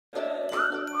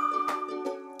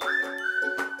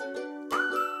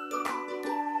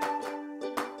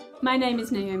My name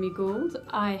is Naomi Gould.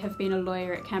 I have been a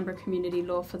lawyer at Canberra Community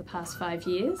Law for the past 5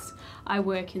 years. I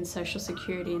work in social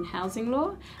security and housing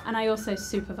law, and I also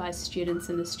supervise students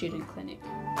in the student clinic.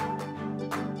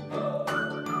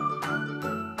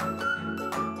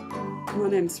 My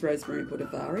name's Rosemary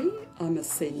Budavari. I'm a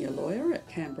senior lawyer at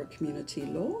Canberra Community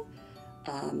Law.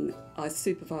 I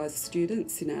supervise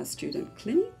students in our student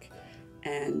clinic,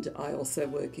 and I also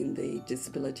work in the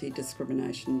disability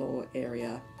discrimination law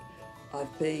area.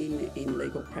 I've been in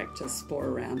legal practice for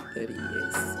around 30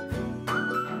 years.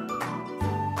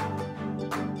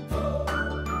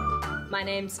 My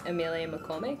name's Amelia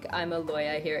McCormick. I'm a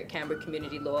lawyer here at Canberra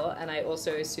Community Law, and I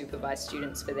also supervise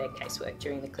students for their casework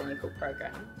during the clinical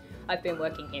program. I've been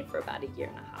working here for about a year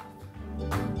and a half.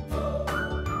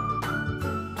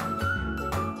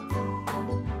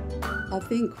 I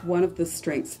think one of the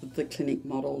strengths of the clinic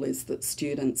model is that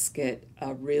students get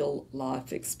a real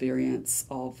life experience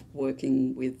of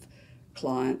working with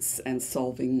clients and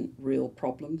solving real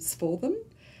problems for them.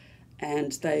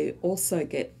 And they also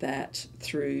get that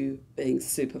through being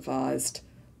supervised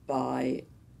by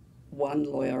one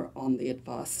lawyer on the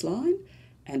advice line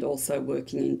and also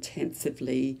working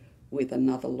intensively with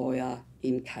another lawyer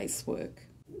in casework.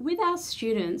 With our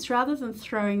students, rather than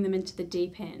throwing them into the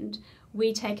deep end,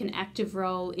 we take an active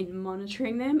role in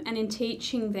monitoring them and in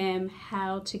teaching them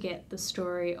how to get the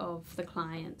story of the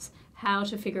clients, how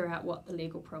to figure out what the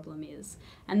legal problem is.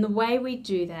 And the way we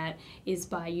do that is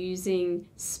by using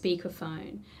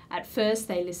speakerphone. At first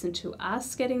they listen to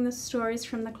us getting the stories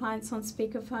from the clients on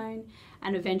speakerphone,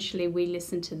 and eventually we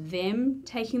listen to them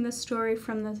taking the story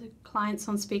from the clients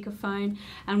on speakerphone,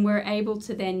 and we're able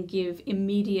to then give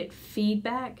immediate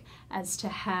feedback as to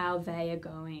how they are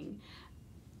going,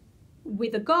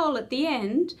 with a goal at the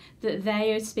end that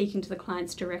they are speaking to the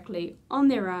clients directly on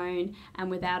their own and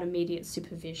without immediate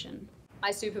supervision. I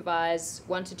supervise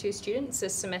 1 to 2 students a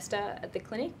semester at the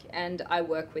clinic, and I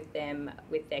work with them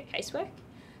with their casework.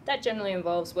 That generally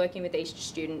involves working with each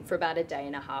student for about a day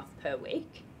and a half per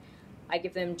week. I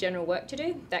give them general work to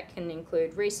do. That can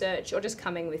include research or just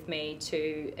coming with me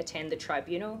to attend the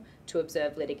tribunal to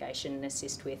observe litigation and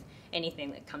assist with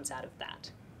anything that comes out of that.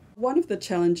 One of the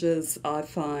challenges I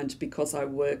find, because I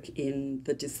work in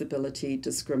the disability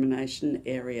discrimination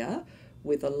area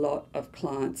with a lot of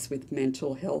clients with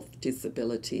mental health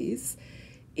disabilities,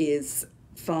 is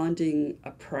finding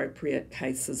appropriate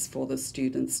cases for the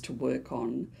students to work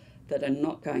on that are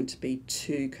not going to be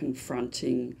too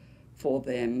confronting for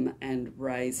them and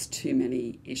raise too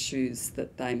many issues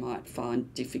that they might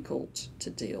find difficult to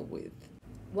deal with.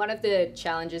 One of the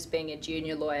challenges being a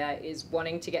junior lawyer is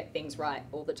wanting to get things right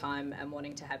all the time and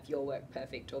wanting to have your work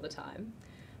perfect all the time.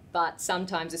 But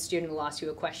sometimes a student will ask you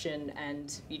a question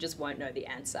and you just won't know the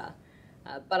answer.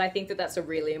 But I think that that's a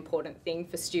really important thing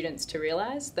for students to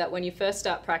realise, that when you first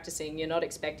start practicing, you're not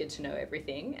expected to know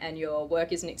everything and your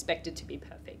work isn't expected to be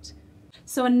perfect.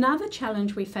 So another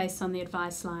challenge we face on the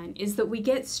advice line is that we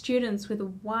get students with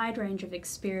a wide range of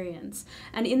experience,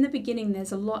 and in the beginning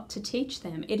there's a lot to teach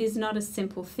them. It is not a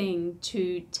simple thing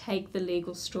to take the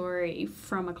legal story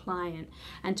from a client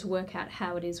and to work out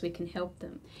how it is we can help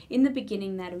them. In the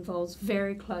beginning that involves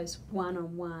very close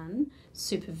one-on-one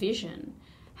supervision.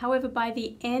 However, by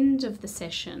the end of the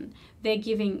session they're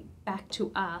giving back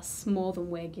to us more than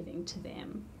we're giving to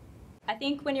them. I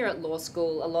think when you're at law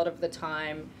school, a lot of the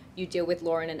time you deal with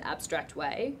law in an abstract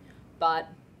way, but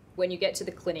when you get to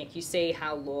the clinic, you see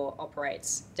how law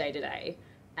operates day to day,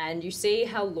 and you see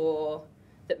how law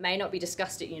that may not be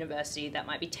discussed at university, that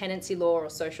might be tenancy law or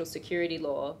social security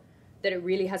law, that it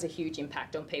really has a huge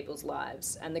impact on people's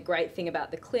lives. And the great thing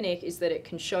about the clinic is that it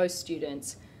can show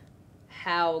students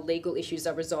how legal issues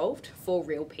are resolved for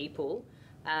real people.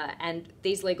 And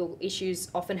these legal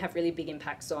issues often have really big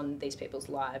impacts on these people's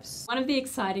lives. One of the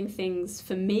exciting things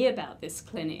for me about this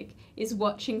clinic is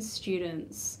watching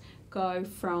students go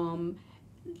from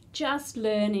just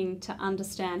learning to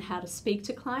understand how to speak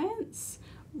to clients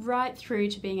right through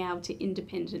to being able to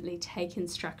independently take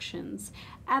instructions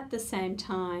at the same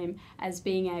time as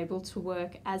being able to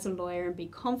work as a lawyer and be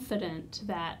confident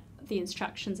that the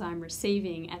instructions I'm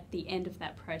receiving at the end of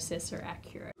that process are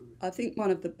accurate. I think one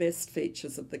of the best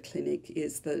features of the clinic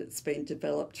is that it's been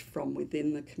developed from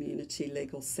within the Community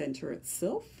Legal Centre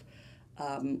itself,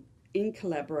 in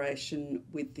collaboration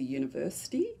with the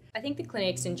university. I think the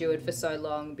clinic's endured for so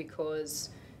long because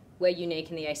we're unique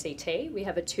in the ACT. We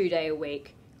have a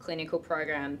 2-day-a-week clinical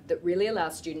program that really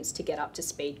allows students to get up to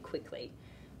speed quickly.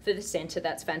 For the centre,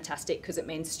 that's fantastic because it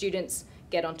means students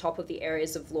get on top of the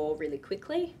areas of law really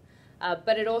quickly,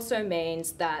 but it also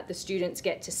means that the students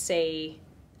get to see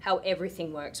how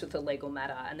everything works with a legal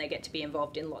matter, and they get to be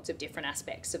involved in lots of different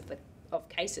aspects of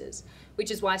cases,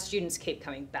 which is why students keep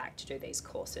coming back to do these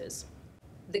courses.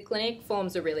 The clinic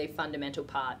forms a really fundamental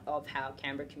part of how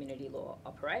Canberra Community Law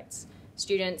operates.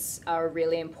 Students are a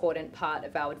really important part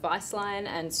of our advice line,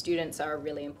 and students are a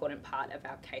really important part of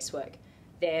our casework.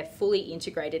 They're fully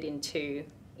integrated into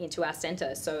our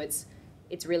centre, so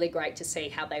it's really great to see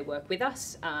how they work with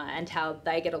us and how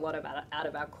they get a lot out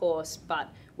of our course, but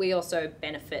we also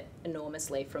benefit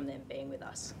enormously from them being with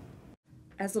us.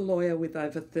 As a lawyer with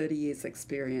over 30 years'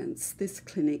 experience, this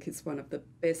clinic is one of the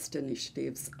best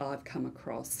initiatives I've come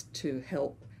across to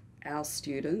help our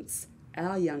students,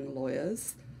 our young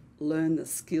lawyers, learn the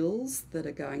skills that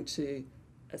are going to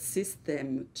assist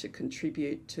them to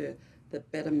contribute to the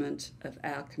betterment of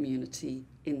our community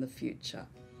in the future.